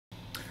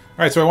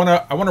All right, so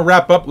I want to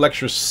wrap up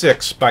lecture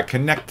 6 by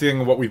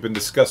connecting what we've been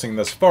discussing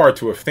thus far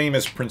to a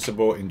famous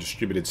principle in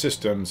distributed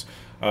systems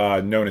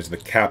known as the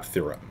CAP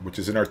theorem, which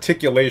is an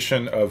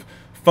articulation of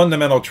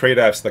fundamental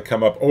trade-offs that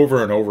come up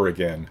over and over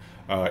again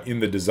in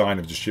the design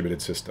of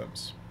distributed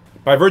systems.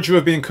 By virtue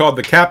of being called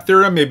the CAP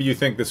theorem, maybe you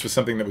think this was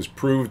something that was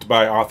proved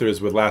by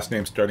authors with last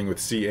names starting with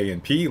C, A,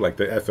 and P, like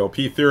the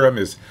FLP theorem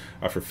is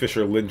for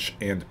Fisher, Lynch,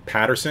 and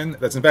Patterson.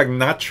 That's in fact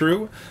not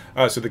true.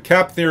 So the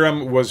CAP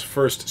theorem was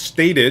first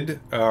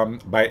stated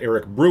by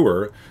Eric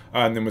Brewer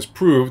and then was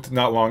proved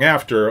not long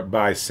after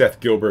by Seth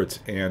Gilbert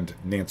and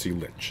Nancy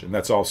Lynch. And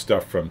that's all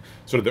stuff from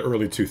sort of the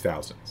early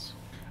 2000s.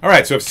 All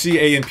right, so if C,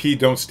 A, and P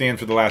don't stand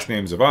for the last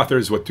names of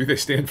authors, what do they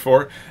stand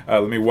for?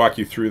 Let me walk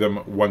you through them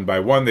one by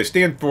one. They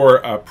stand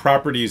for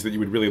properties that you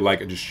would really like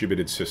a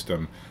distributed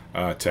system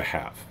to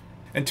have.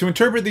 And to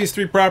interpret these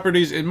three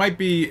properties, it might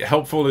be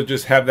helpful to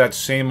just have that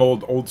same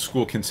old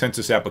school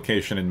consensus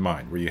application in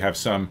mind, where you have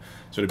some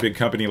sort of big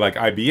company like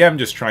IBM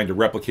just trying to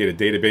replicate a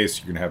database.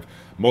 You're going to have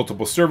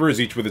multiple servers,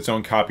 each with its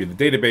own copy of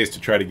the database to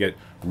try to get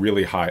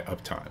really high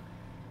uptime.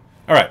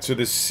 All right, so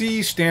the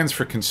C stands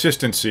for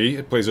consistency.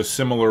 It plays a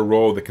similar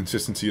role that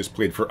consistency has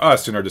played for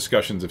us in our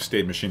discussions of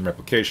state machine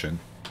replication.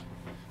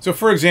 So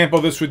for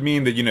example, this would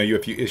mean that,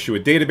 if you issue a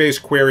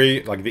database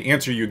query, like the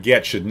answer you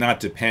get should not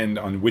depend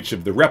on which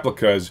of the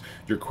replicas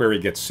your query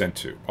gets sent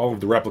to. All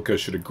of the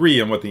replicas should agree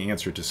on what the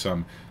answer to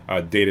some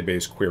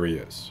database query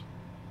is.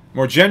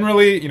 More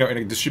generally, in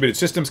a distributed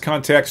systems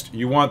context,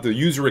 you want the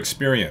user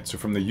experience. So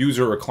from the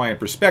user or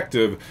client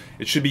perspective,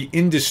 it should be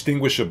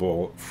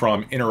indistinguishable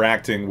from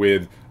interacting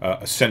with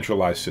a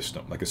centralized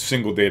system, like a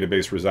single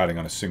database residing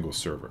on a single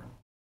server.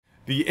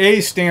 The A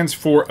stands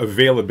for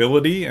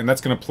availability, and that's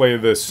going to play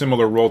the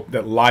similar role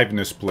that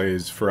liveness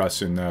plays for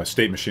us in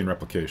state machine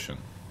replication.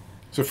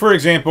 So for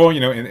example,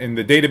 in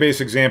the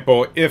database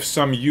example, if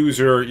some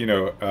user,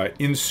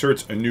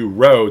 inserts a new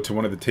row to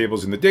one of the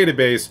tables in the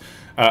database,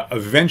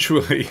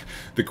 eventually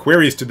the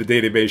queries to the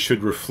database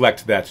should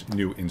reflect that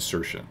new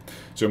insertion.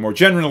 So more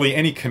generally,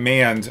 any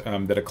command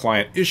that a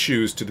client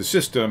issues to the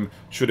system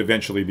should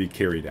eventually be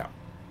carried out.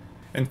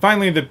 And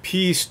finally, the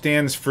P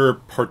stands for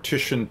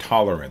partition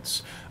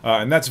tolerance.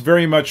 And that's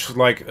very much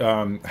like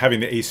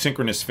having the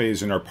asynchronous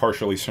phase in our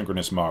partially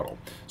synchronous model.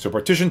 So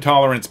partition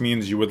tolerance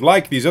means you would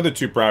like these other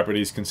two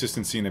properties,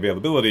 consistency and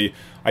availability.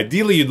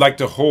 Ideally, you'd like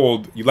them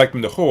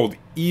to hold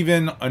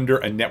even under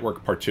a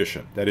network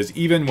partition. That is,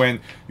 even when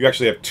you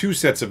actually have two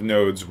sets of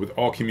nodes with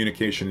all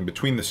communication in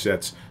between the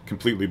sets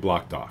completely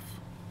blocked off.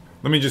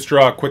 Let me just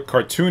draw a quick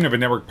cartoon of a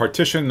network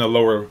partition in the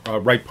lower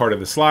right part of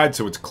the slide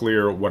so it's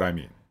clear what I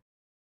mean.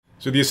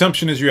 So the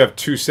assumption is you have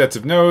two sets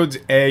of nodes,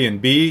 A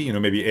and B.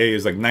 Maybe A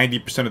is like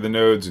 90% of the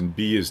nodes and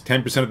B is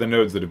 10% of the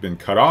nodes that have been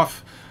cut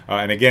off.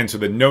 And again, so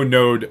that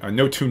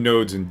no two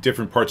nodes in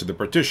different parts of the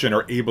partition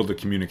are able to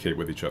communicate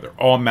with each other.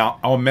 All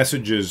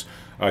messages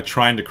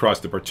trying to cross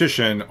the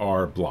partition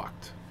are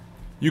blocked.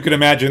 You could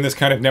imagine this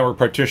kind of network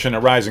partition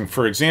arising,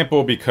 for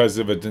example, because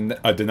of a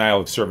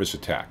denial of service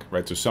attack,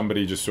 right? So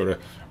somebody just sort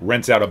of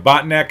rents out a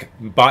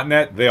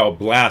botnet, they all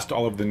blast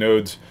all of the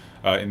nodes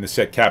in the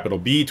set capital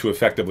B to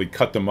effectively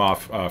cut them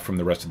off from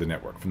the rest of the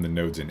network, from the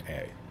nodes in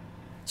A.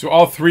 So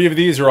all three of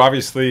these are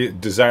obviously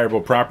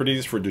desirable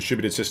properties for a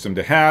distributed system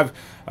to have,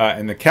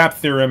 and the CAP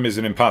theorem is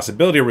an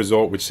impossibility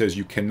result which says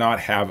you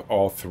cannot have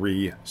all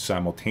three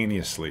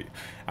simultaneously.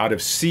 Out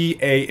of C,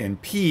 A, and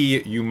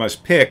P, you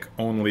must pick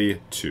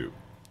only two.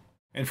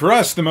 And for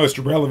us, the most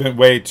relevant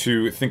way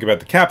to think about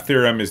the CAP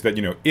theorem is that,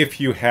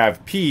 if you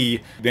have P,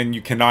 then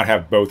you cannot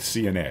have both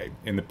C and A.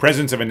 In the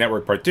presence of a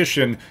network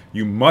partition,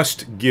 you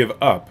must give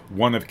up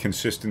one of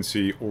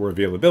consistency or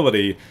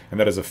availability, and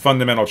that is a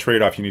fundamental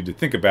trade-off you need to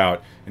think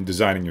about in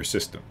designing your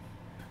system.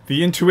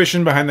 The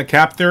intuition behind the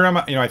CAP theorem,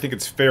 I think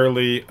it's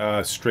fairly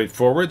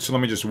straightforward, so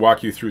let me just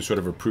walk you through sort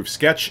of a proof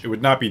sketch. It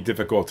would not be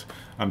difficult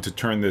to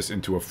turn this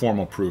into a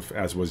formal proof,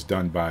 as was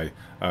done by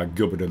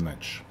Gilbert and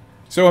Lynch.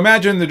 So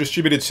imagine the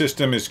distributed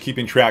system is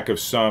keeping track of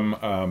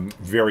some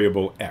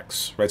variable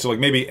X, right? So like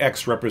maybe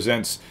X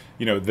represents,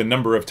 the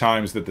number of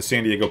times that the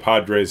San Diego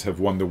Padres have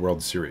won the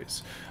World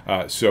Series.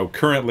 So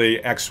currently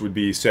X would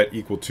be set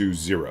equal to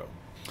 0.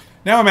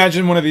 Now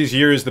imagine one of these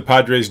years the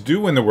Padres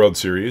do win the World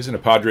Series and a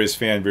Padres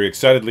fan very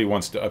excitedly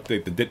wants to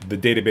update the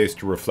database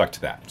to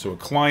reflect that. So a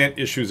client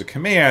issues a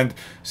command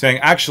saying,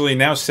 actually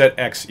now set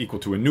X equal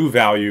to a new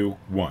value,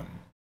 1.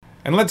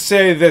 And let's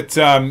say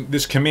that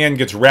this command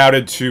gets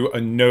routed to a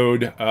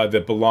node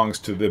that belongs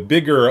to the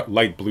bigger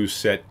light blue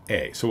set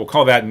A. So we'll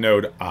call that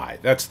node I.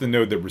 That's the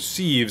node that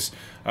receives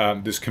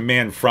this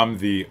command from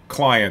the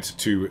client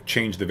to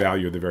change the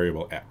value of the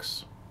variable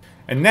X.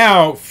 And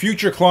now,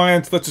 future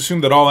clients, let's assume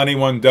that all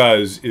anyone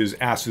does is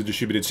ask the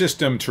distributed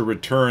system to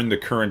return the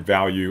current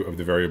value of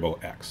the variable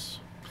X.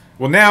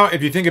 Well, now,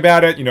 if you think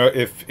about it,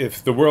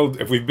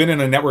 if we've been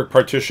in a network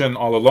partition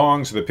all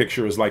along, so the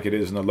picture is like it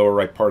is in the lower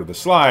right part of the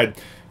slide,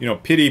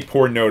 pity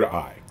poor node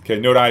I. Okay,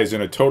 node I is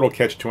in a total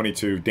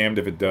catch-22, damned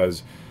if it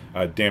does,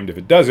 damned if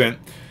it doesn't.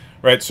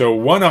 right? So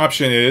one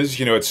option is,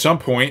 at some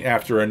point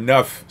after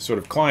enough sort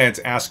of clients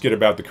ask it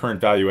about the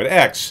current value at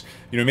X,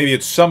 maybe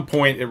at some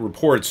point it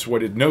reports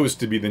what it knows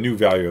to be the new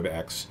value of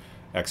X,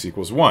 X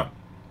equals 1.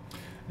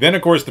 Then,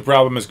 of course, the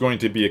problem is going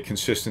to be a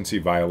consistency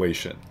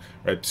violation,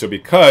 right? So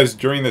because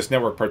during this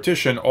network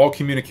partition, all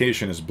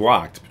communication is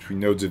blocked between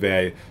nodes of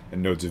A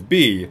and nodes of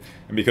B,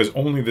 and because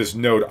only this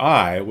node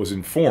I was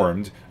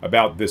informed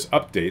about this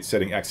update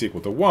setting X equal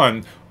to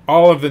 1,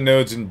 all of the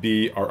nodes in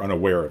B are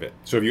unaware of it.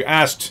 So if you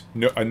asked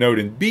a node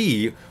in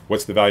B,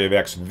 what's the value of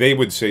X, they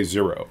would say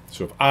 0.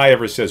 So if I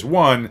ever says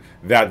 1,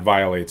 that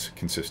violates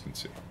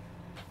consistency.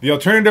 The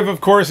alternative,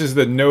 of course, is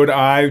that node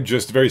I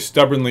just very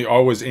stubbornly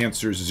always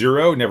answers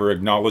 0, never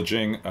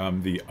acknowledging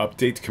the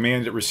update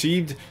command it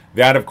received.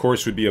 That, of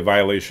course, would be a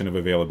violation of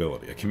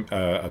availability.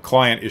 A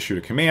client issued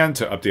a command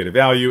to update a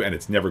value, and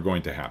it's never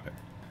going to happen.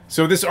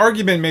 So this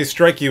argument may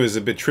strike you as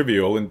a bit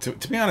trivial, and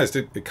to be honest,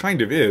 it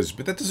kind of is,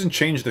 but that doesn't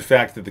change the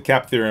fact that the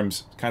CAP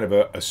theorem's kind of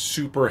a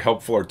super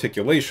helpful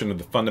articulation of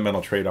the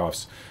fundamental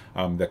trade-offs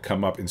that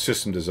come up in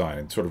system design,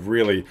 and sort of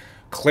really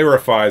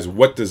clarifies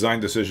what design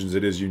decisions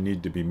it is you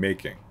need to be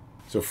making.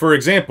 So for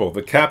example,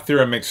 the CAP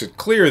theorem makes it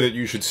clear that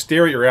you should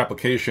stare at your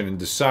application and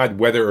decide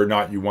whether or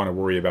not you want to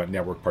worry about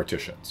network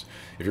partitions.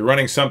 If you're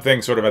running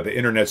something sort of at the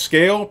internet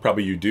scale,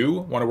 probably you do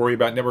want to worry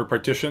about network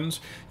partitions.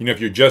 If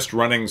you're just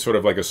running sort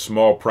of like a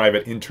small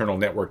private internal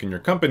network in your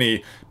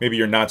company, maybe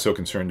you're not so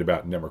concerned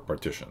about network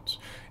partitions.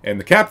 And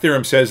the CAP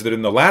theorem says that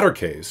in the latter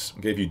case,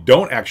 okay, if you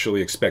don't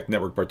actually expect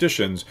network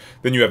partitions,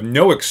 then you have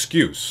no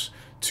excuse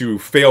to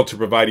fail to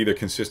provide either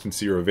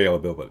consistency or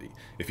availability.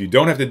 If you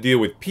don't have to deal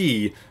with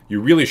P,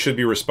 you really should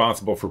be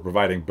responsible for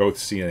providing both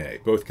C and A,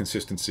 both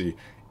consistency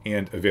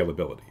and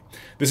availability.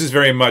 This is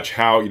very much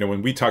how,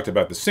 when we talked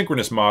about the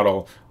synchronous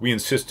model, we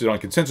insisted on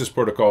consensus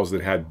protocols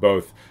that had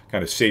both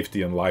kind of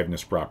safety and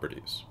liveness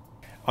properties.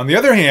 On the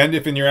other hand,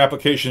 if in your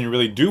application you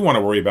really do want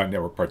to worry about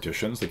network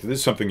partitions, like this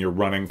is something you're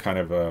running kind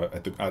of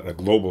at a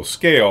global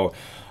scale,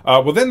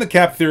 well then the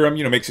CAP theorem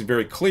makes it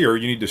very clear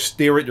you need to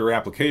stare at your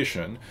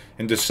application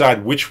and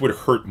decide which would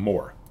hurt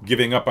more,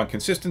 giving up on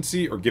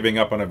consistency or giving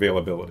up on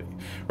availability,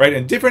 right?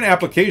 And different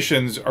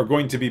applications are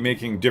going to be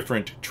making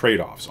different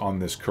trade-offs on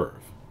this curve.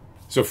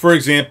 So for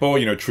example,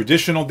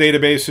 traditional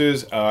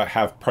databases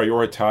have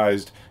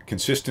prioritized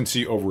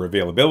consistency over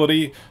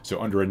availability. So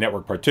under a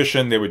network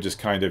partition, they would just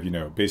kind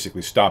of,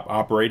 basically stop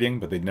operating,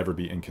 but they'd never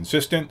be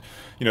inconsistent.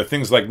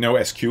 Things like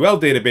NoSQL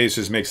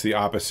databases makes the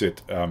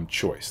opposite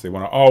choice. They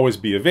want to always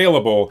be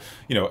available,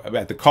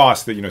 at the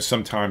cost that,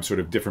 sometimes sort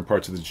of different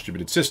parts of the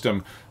distributed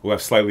system will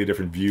have slightly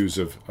different views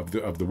of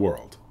the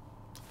world.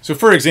 So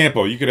for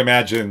example, you could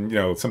imagine,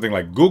 something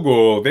like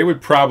Google, they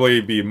would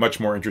probably be much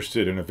more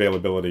interested in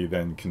availability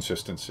than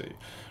consistency,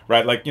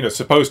 right? Like,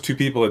 suppose two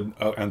people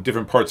on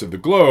different parts of the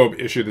globe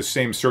issue the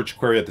same search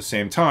query at the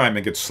same time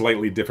and get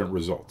slightly different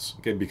results,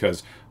 okay?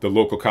 Because the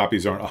local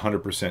copies aren't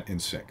 100% in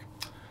sync.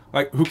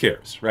 Like, who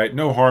cares, right?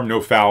 No harm,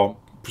 no foul.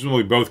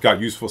 Presumably both got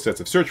useful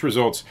sets of search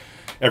results.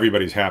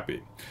 Everybody's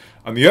happy.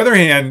 On the other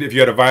hand, if you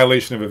had a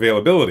violation of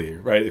availability,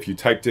 right, if you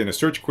typed in a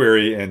search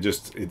query and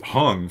just it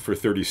hung for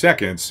 30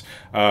 seconds,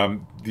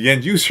 the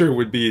end user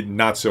would be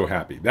not so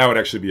happy. That would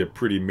actually be a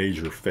pretty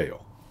major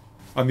fail.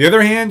 On the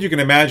other hand, you can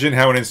imagine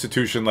how an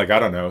institution like, I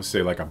don't know,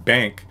 say like a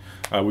bank,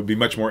 would be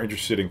much more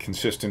interested in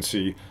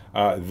consistency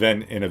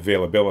than in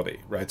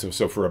availability, right?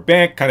 So for a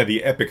bank, kind of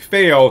the epic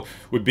fail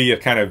would be a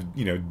kind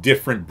of,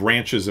 different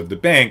branches of the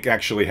bank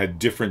actually had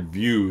different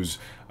views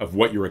of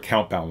what your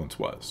account balance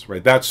was,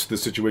 right? That's the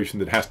situation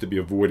that has to be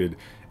avoided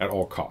at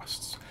all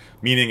costs.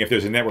 Meaning if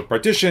there's a network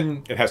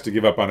partition, it has to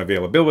give up on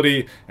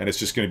availability, and it's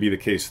just going to be the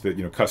case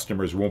that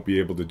customers won't be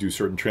able to do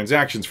certain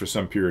transactions for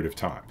some period of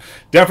time.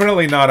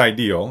 Definitely not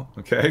ideal,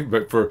 okay?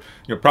 But for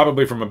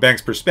probably from a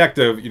bank's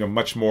perspective,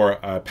 much more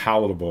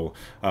palatable,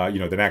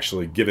 than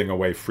actually giving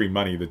away free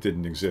money that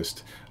didn't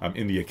exist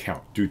in the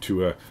account due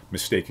to a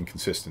mistake in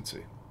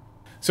consistency.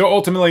 So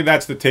ultimately,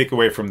 that's the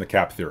takeaway from the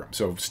CAP theorem.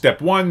 So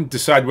step one,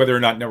 decide whether or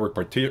not network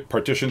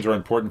partitions are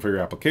important for your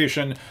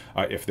application.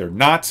 If they're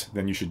not,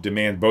 then you should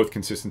demand both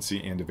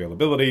consistency and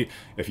availability.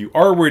 If you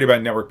are worried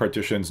about network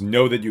partitions,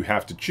 know that you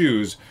have to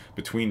choose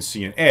between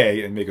C and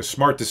A and make a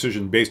smart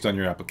decision based on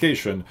your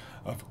application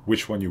of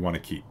which one you want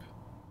to keep.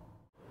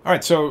 All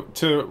right, so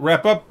to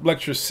wrap up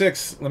lecture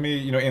 6, let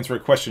me answer a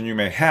question you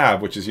may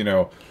have, which is,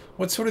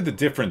 what's sort of the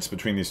difference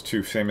between these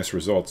two famous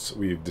results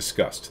we've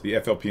discussed? The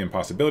FLP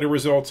impossibility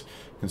result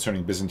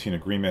concerning Byzantine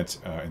agreement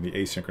in the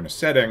asynchronous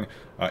setting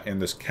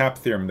and this CAP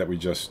theorem that we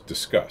just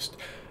discussed.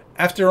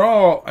 After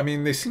all,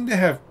 they seem to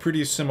have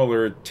pretty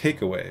similar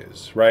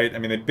takeaways, right?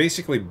 They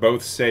basically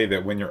both say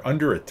that when you're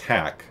under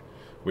attack,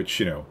 which,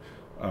 in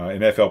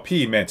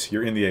FLP meant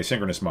you're in the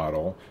asynchronous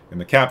model. In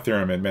the CAP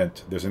theorem, it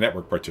meant there's a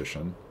network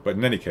partition. But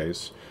in any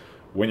case,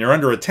 when you're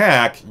under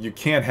attack, you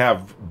can't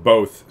have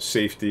both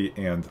safety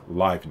and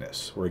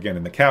liveness. Where again,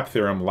 in the CAP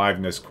theorem,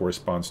 liveness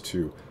corresponds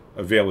to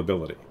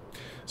availability.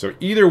 So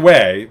either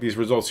way, these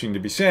results seem to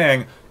be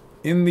saying,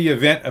 in the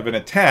event of an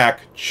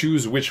attack,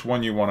 choose which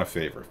one you want to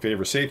favor.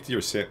 Favor safety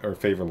or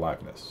favor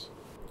liveness.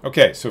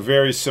 Okay, so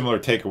very similar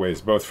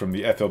takeaways, both from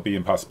the FLP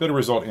impossibility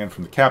result and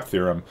from the CAP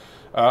theorem.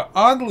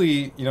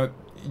 Oddly,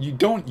 you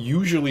don't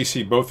usually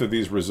see both of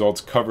these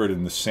results covered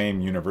in the same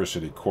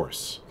university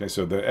course. Okay,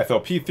 so the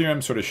FLP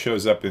theorem sort of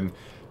shows up in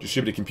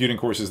distributed computing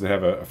courses that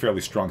have a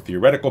fairly strong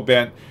theoretical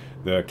bent.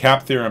 The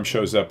CAP theorem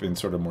shows up in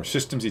sort of more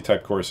systemsy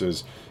type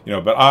courses,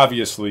 but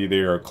obviously they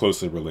are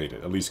closely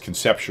related, at least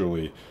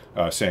conceptually,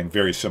 saying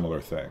very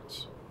similar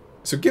things.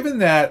 So given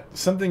that,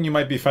 something you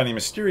might be finding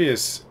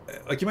mysterious,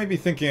 like you might be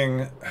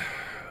thinking,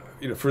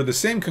 for the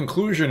same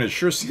conclusion, it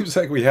sure seems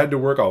like we had to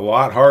work a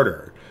lot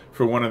harder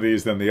for one of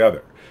these than the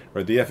other.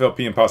 Right? The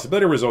FLP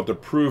impossibility result, the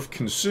proof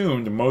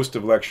consumed most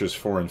of lectures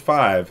 4 and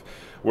 5,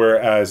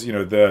 whereas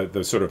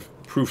the sort of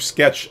proof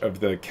sketch of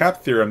the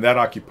CAP theorem, that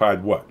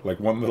occupied what? Like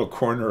one little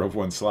corner of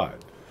one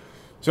slide.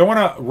 So I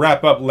want to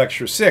wrap up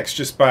lecture 6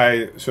 just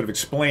by sort of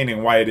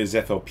explaining why it is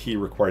FLP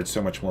required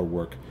so much more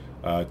work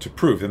to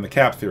prove than the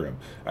CAP theorem.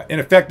 In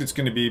effect, it's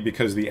going to be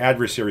because the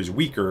adversary is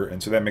weaker,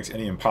 and so that makes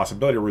any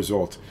impossibility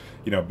result,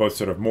 both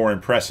sort of more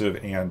impressive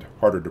and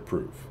harder to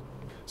prove.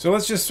 So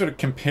let's just sort of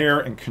compare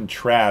and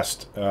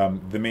contrast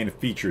the main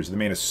features, the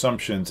main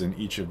assumptions in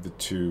each of the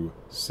two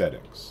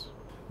settings.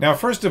 Now,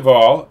 first of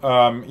all,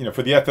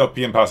 for the FLP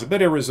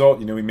impossibility result,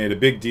 we made a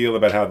big deal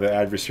about how the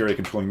adversary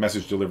controlling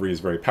message delivery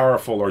is very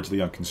powerful,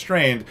 largely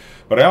unconstrained.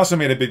 But I also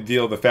made a big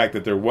deal of the fact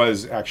that there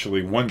was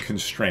actually one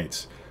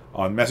constraint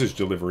on message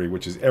delivery,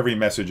 which is every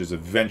message is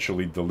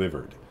eventually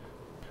delivered.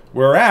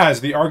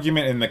 Whereas the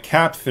argument in the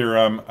CAP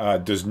theorem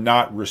does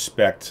not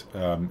respect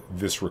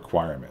this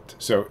requirement.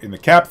 So in the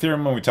CAP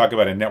theorem, when we talk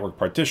about a network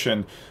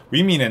partition,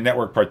 we mean a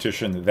network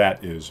partition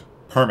that is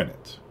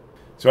permanent.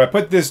 So I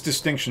put this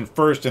distinction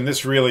first, and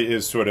this really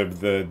is sort of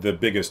the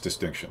biggest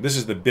distinction. This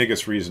is the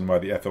biggest reason why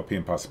the FLP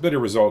impossibility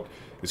result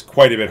is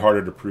quite a bit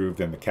harder to prove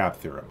than the CAP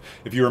theorem.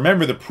 If you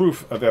remember the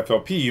proof of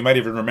FLP, you might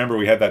even remember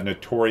we had that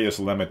notorious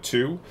lemma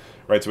 2,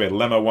 right? So we had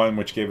lemma 1,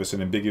 which gave us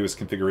an ambiguous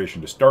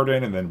configuration to start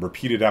in, and then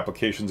repeated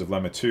applications of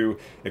lemma 2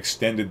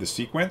 extended the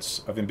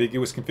sequence of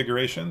ambiguous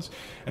configurations.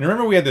 And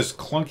remember we had this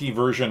clunky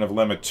version of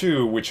lemma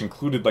 2, which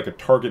included like a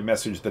target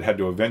message that had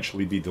to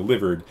eventually be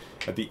delivered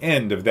at the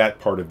end of that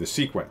part of the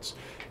sequence.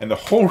 And the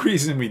whole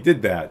reason we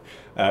did that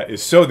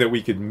is so that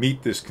we could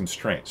meet this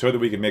constraint, so that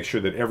we could make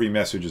sure that every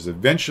message is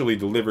eventually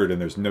delivered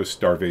and there's no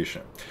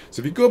starvation.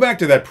 So if you go back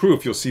to that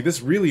proof, you'll see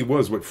this really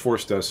was what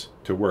forced us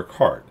to work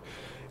hard.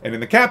 And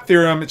in the CAP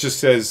theorem, it just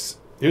says,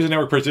 here's a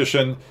network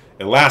partition,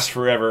 it lasts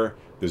forever,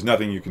 there's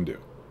nothing you can do.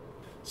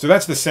 So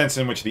that's the sense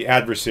in which the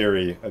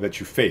adversary that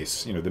you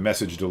face, the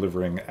message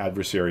delivering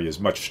adversary, is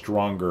much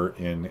stronger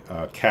in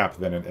CAP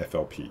than in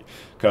FLP,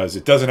 because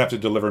it doesn't have to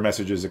deliver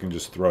messages, it can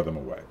just throw them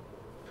away.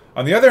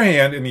 On the other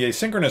hand, in the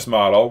asynchronous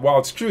model, while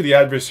it's true the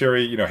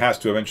adversary has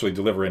to eventually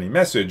deliver any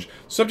message,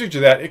 subject to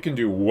that, it can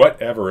do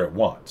whatever it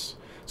wants.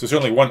 So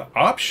certainly one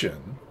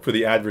option for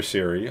the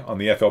adversary on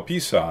the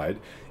FLP side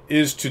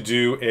is to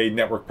do a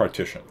network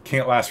partition.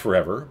 Can't last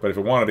forever, but if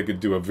it wanted, it could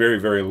do a very,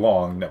 very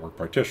long network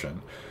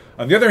partition.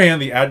 On the other hand,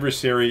 the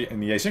adversary in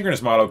the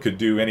asynchronous model could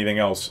do anything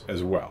else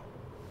as well.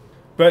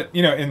 But,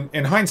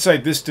 in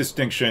hindsight, this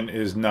distinction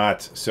is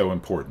not so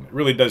important. It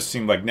really does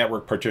seem like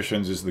network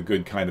partitions is the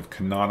good kind of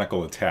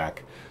canonical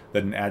attack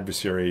that an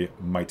adversary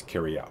might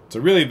carry out. So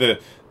really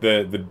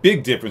the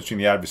big difference between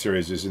the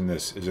adversaries is in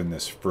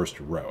this first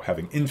row,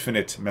 having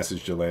infinite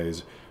message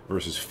delays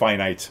versus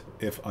finite,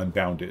 if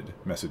unbounded,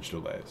 message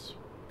delays.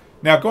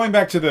 Now, going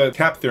back to the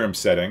CAP theorem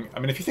setting,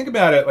 if you think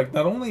about it,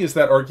 not only is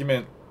that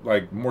argument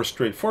more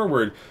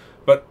straightforward,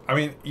 but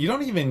you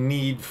don't even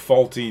need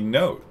faulty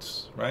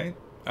nodes, right?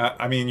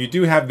 You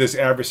do have this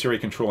adversary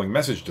controlling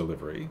message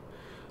delivery,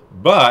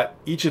 but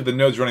each of the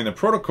nodes running the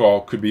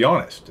protocol could be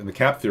honest, and the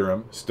CAP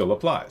theorem still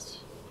applies.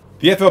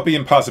 The FLP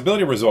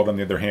impossibility result, on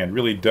the other hand,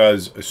 really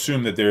does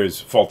assume that there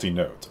is faulty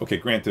nodes. Okay,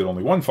 granted,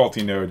 only one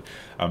faulty node,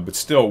 but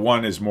still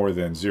one is more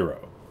than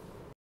 0.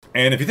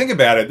 And if you think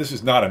about it, this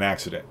is not an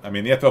accident. The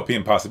FLP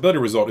impossibility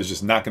result is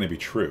just not going to be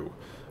true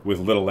with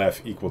little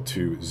f equal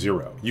to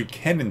 0. You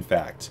can, in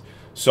fact,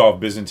 solve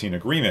Byzantine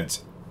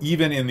agreements,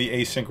 even in the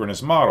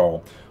asynchronous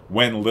model,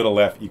 when little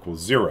f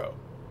equals 0.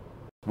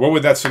 What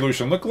would that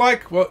solution look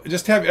like? Well,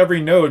 just have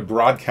every node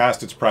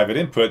broadcast its private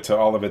input to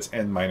all of its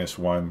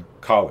n-1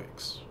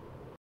 colleagues.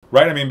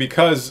 Right?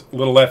 Because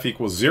little f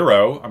equals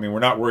 0, we're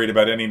not worried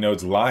about any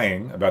nodes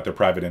lying about their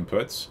private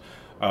inputs.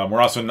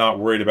 We're also not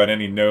worried about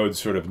any nodes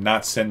sort of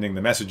not sending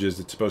the messages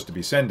it's supposed to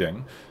be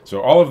sending. So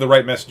all of the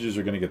right messages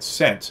are going to get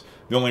sent.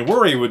 The only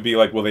worry would be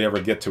will they ever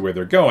get to where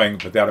they're going?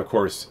 But that, of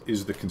course,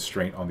 is the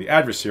constraint on the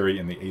adversary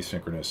in the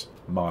asynchronous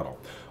model.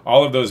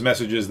 All of those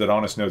messages that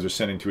honest nodes are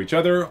sending to each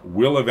other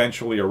will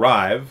eventually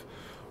arrive.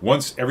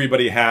 Once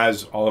everybody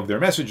has all of their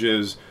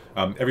messages,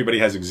 everybody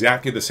has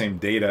exactly the same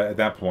data at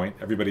that point.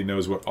 Everybody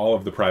knows what all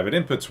of the private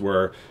inputs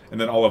were, and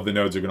then all of the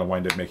nodes are going to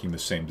wind up making the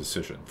same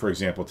decision. For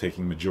example,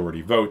 taking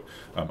majority vote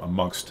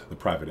amongst the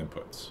private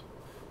inputs.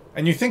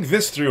 And you think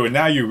this through, and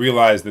now you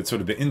realize that sort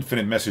of the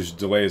infinite message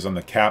delays on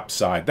the CAP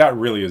side, that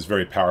really is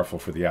very powerful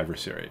for the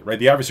adversary, right?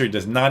 The adversary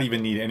does not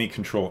even need any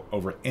control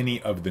over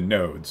any of the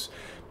nodes,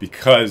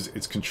 because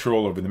its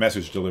control over the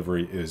message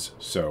delivery is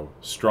so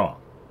strong.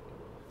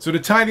 So to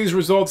tie these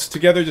results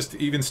together just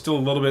even still a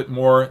little bit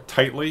more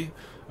tightly,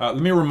 let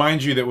me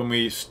remind you that when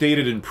we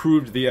stated and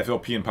proved the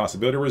FLP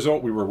impossibility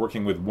result, we were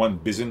working with one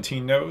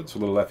Byzantine node, so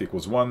little f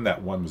equals 1,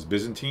 that 1 was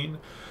Byzantine.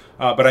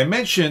 But I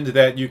mentioned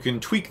that you can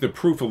tweak the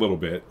proof a little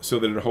bit so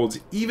that it holds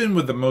even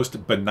with the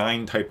most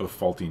benign type of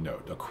faulty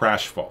node, a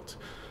crash fault.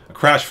 A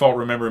crash fault,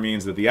 remember,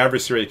 means that the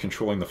adversary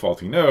controlling the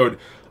faulty node,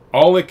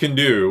 all it can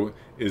do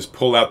is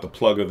pull out the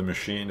plug of the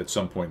machine at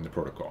some point in the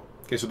protocol.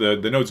 Okay, so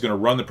the node's going to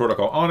run the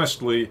protocol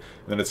honestly,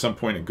 and then at some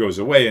point it goes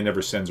away and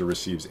never sends or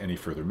receives any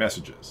further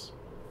messages.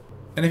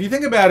 And if you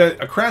think about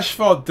it, a crash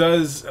fault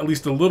does at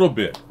least a little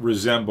bit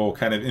resemble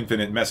kind of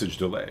infinite message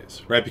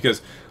delays, right?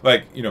 Because,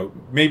 like, you know,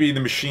 maybe the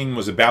machine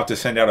was about to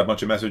send out a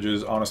bunch of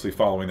messages honestly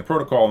following the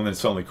protocol and then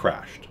suddenly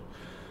crashed.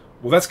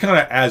 Well, that's kind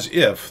of as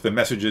if the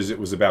messages it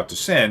was about to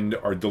send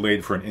are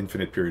delayed for an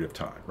infinite period of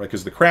time, right?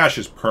 Because the crash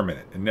is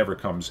permanent and never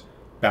comes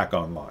back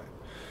online.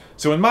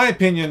 So in my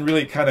opinion,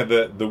 really kind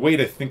of the way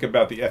to think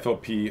about the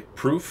FLP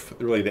proof,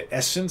 really the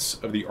essence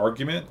of the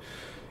argument,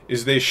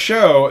 is they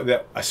show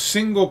that a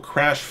single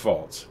crash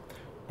fault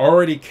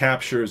already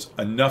captures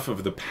enough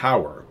of the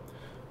power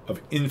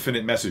of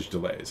infinite message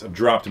delays, of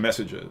dropped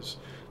messages,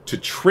 to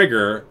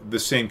trigger the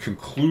same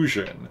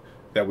conclusion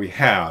that we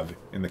have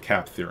in the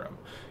CAP theorem.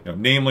 You know,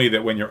 namely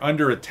that when you're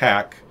under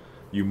attack,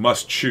 you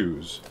must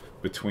choose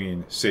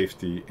between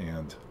safety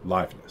and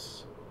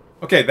liveness.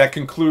 Okay, that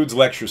concludes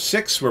lecture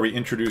 6, where we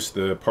introduce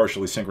the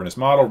partially synchronous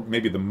model,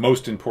 maybe the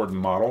most important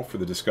model for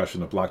the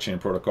discussion of blockchain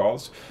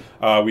protocols.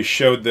 We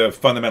showed the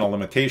fundamental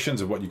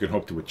limitations of what you can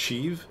hope to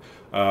achieve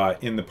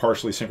in the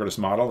partially synchronous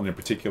model, and in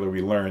particular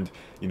we learned,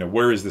 you know,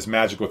 where is this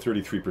magical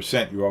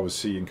 33% you always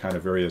see in kind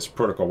of various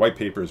protocol white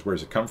papers, where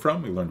does it come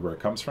from? We learned where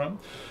it comes from.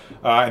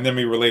 And then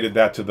we related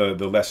that to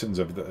the lessons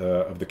of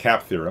the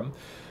CAP theorem.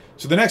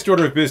 So the next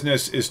order of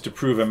business is to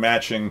prove a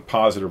matching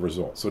positive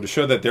result. So to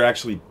show that there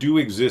actually do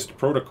exist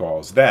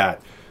protocols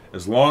that,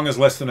 as long as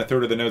less than a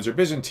third of the nodes are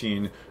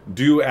Byzantine,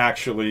 do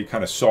actually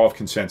kind of solve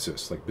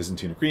consensus, like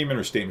Byzantine agreement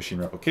or state machine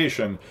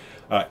replication,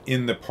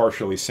 in the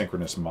partially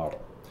synchronous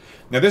model.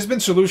 Now, there's been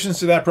solutions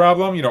to that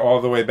problem, you know,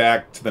 all the way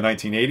back to the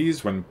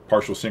 1980s when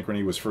partial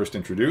synchrony was first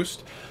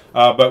introduced.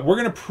 But we're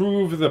going to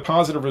prove the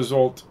positive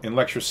result in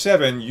lecture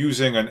 7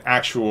 using an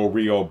actual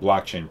real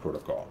blockchain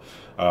protocol,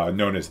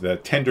 known as the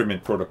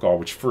Tendermint protocol,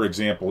 which, for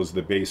example, is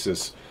the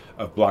basis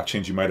of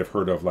blockchains you might have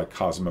heard of like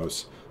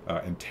Cosmos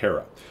and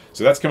Terra.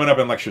 So that's coming up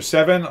in lecture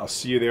 7. I'll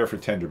see you there for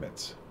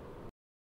Tendermints.